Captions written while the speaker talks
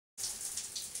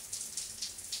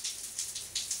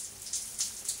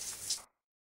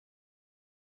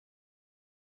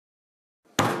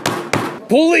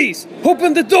Police!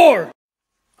 Open the door!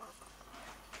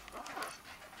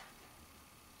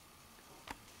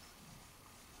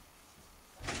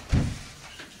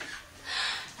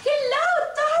 Hello,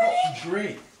 darling! Oh,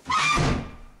 great.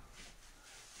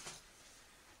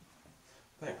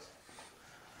 Thanks.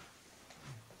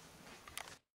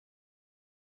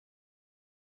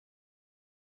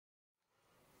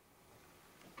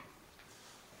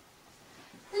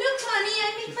 Look, honey, I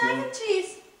make mac and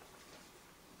cheese.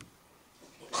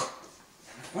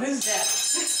 What is that?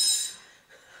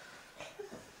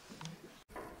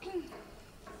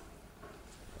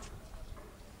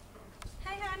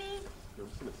 Hi, honey.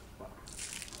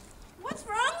 What's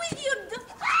wrong with you?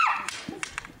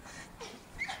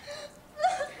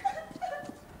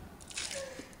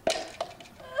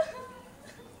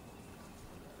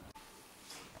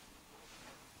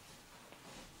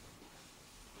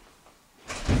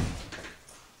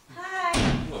 Hi.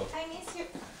 Hello. I miss you.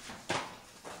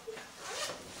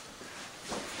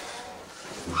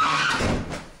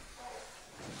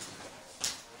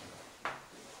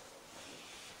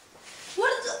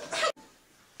 What is it?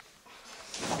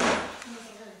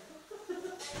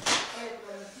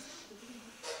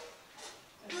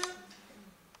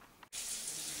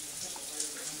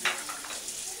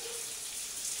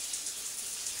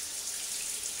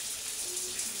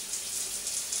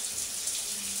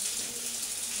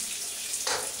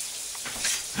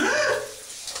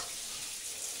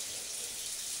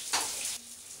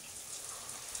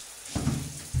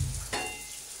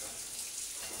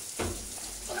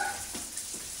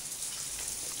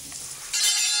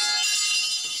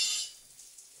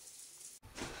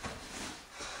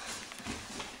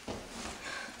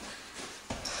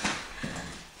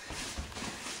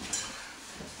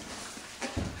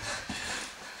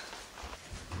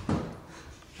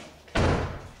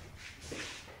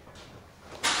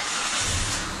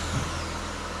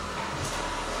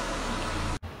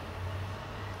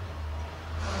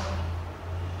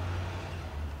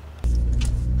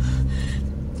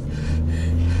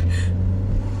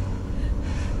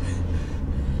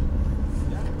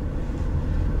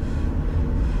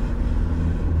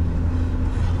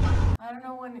 I don't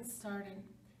know when it started.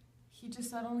 He just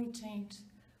suddenly changed.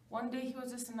 One day he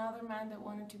was just another man that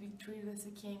wanted to be treated as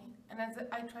a king, and as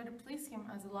I try to please him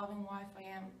as a loving wife I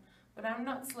am, but I'm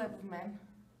not slave of men.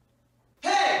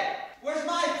 Hey! Where's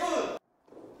my food?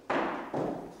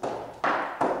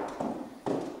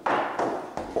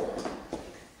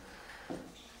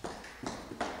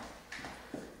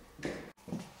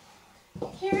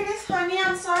 Here it is, honey.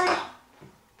 I'm sorry.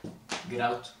 Get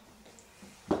out.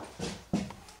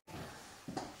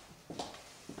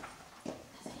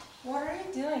 What are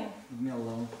you doing? Leave me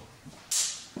alone.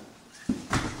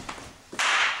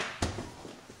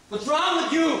 What's wrong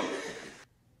with you?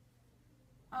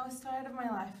 I was tired of my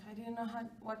life. I didn't know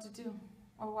what to do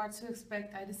or what to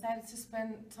expect. I decided to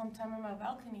spend some time on my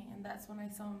balcony, and that's when I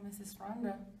saw Mrs.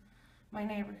 Ronda, my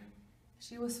neighbor.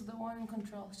 She was the one in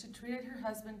control. She treated her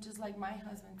husband just like my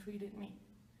husband treated me.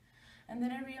 And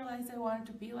then I realized I wanted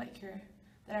to be like her,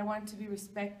 that I wanted to be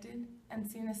respected and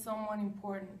seen as someone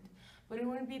important. But it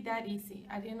wouldn't be that easy.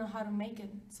 I didn't know how to make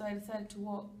it, so I decided to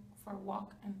walk for a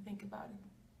walk and think about it.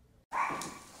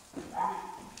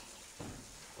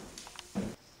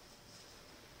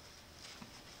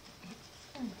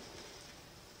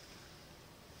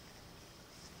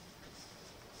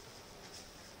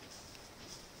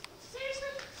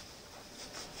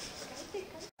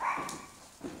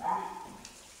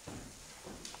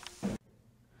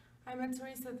 I met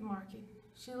Teresa at the market.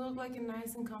 She looked like a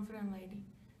nice and confident lady.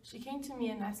 She came to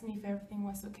me and asked me if everything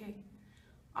was okay.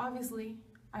 Obviously,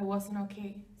 I wasn't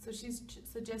okay, so she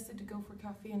suggested to go for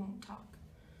coffee and talk.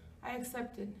 I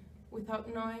accepted, without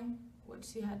knowing what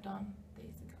she had done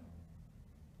days ago.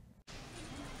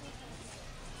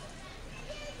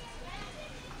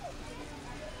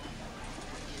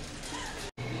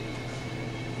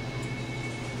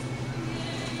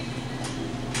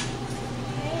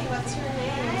 Hey, what's your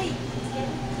name? Hi.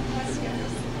 What's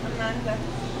yours? Amanda.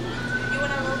 You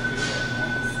wanna roll?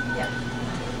 Yeah.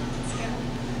 Let's go.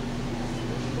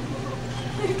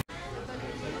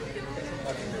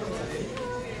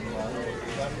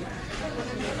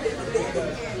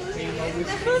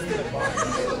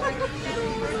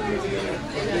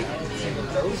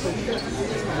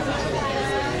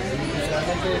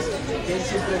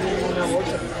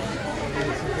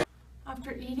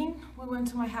 After eating, we went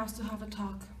to my house to have a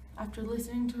talk. After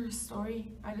listening to her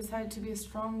story, I decided to be a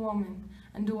strong woman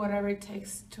and do whatever it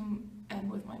takes to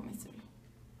end with my misery.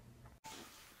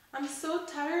 I'm so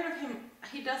tired of him.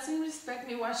 He doesn't respect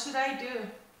me. What should I do?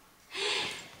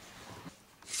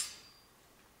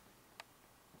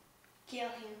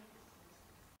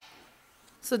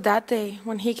 So that day,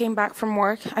 when he came back from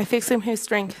work, I fixed him his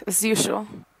drink, as usual.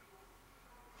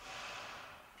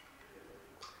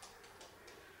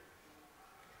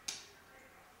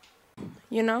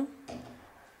 You know?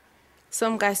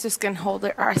 Some guys just can hold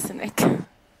their arsenic.